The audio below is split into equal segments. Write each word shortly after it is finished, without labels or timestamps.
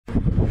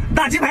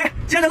大鸡排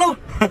接着弄。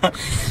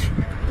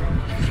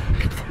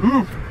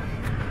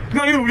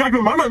这一卤下去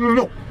满满的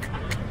肉。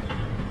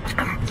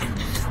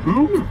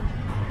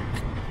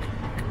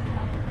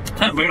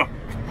太肥了。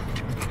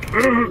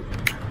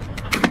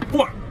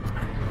哇！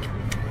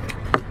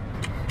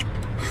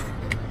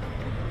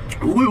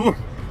哦呦！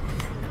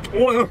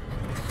哦呦！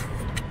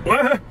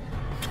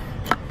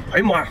哎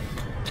呀妈呀！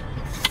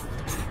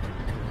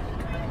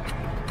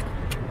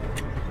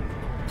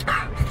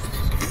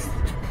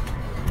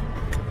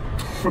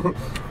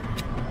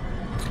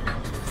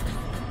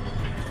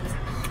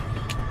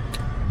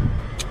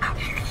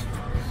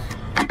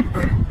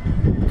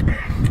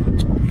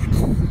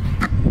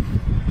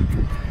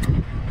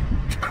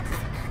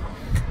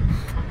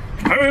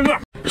还有一个，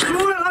输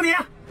了老铁，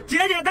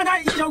简简单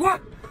单一小锅，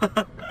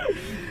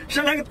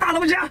上来个大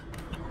龙虾。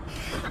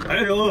哎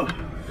呦，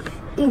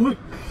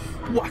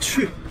我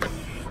去，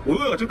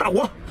这大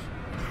锅，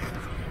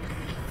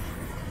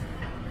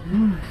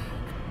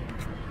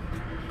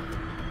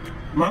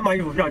满满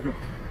一口下去，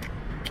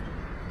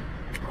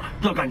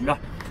这感觉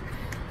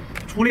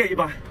初恋一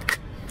般。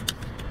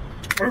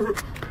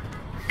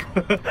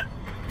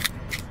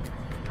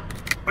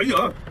哎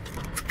呀！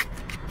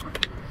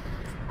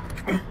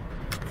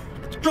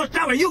这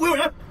下面又有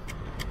人，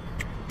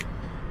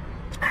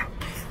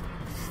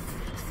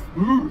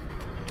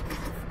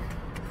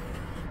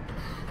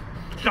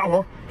下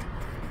火，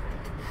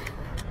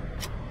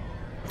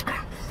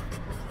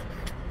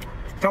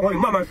你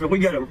慢慢吃会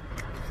噎人。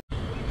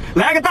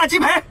来个大鸡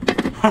排，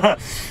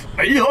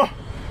哎呦，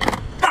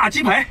大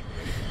鸡排，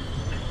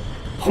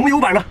红油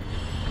版的，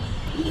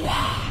哇，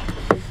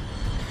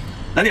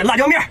来点辣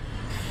椒面，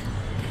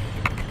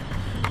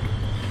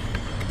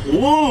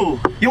哦，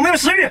有没有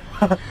食欲？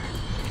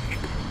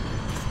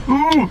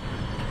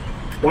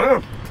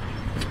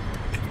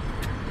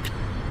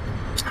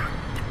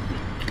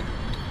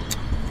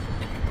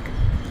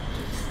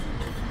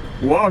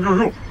哇，这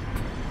肉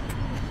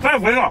太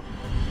肥了。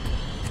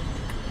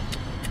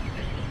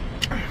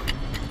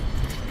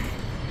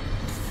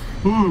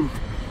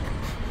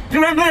今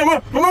天这什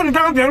么给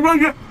大家点个关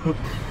系。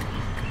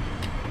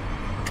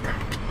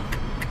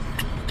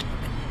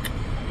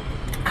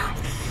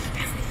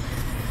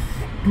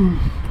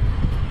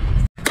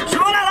熟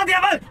了，老铁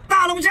们，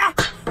大龙虾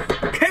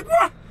开锅！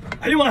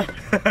哎呦妈！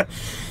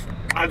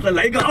再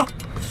来一个啊！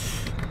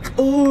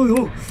哦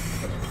呦！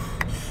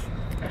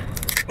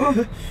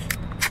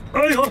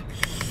哎呦！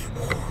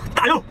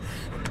大肉！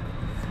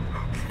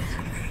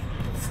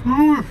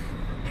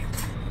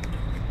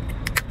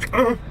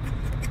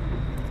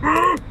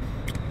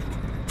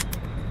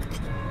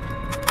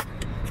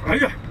哎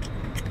呀！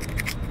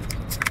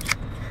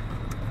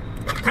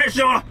太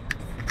香了！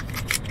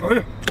哎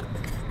呀！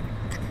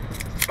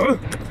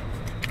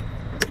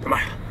妈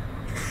呀！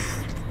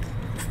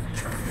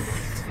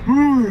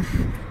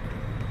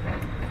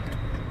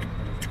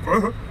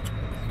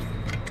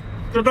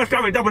这到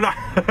下面大不大？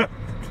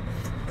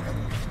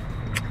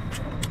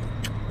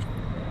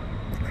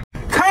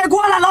开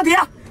锅了，老铁，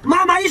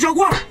满满一小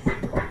锅，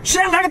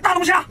先来个大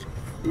龙虾，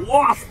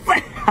哇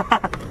塞！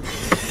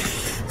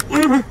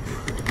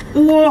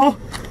我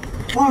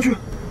去，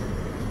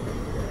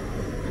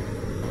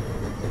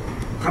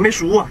还没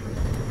熟啊，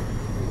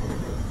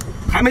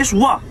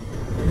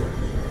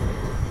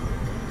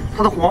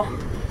它的黄，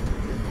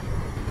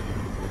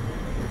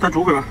再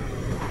煮给吧。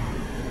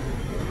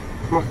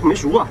没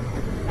熟啊，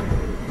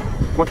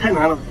我太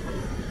难了。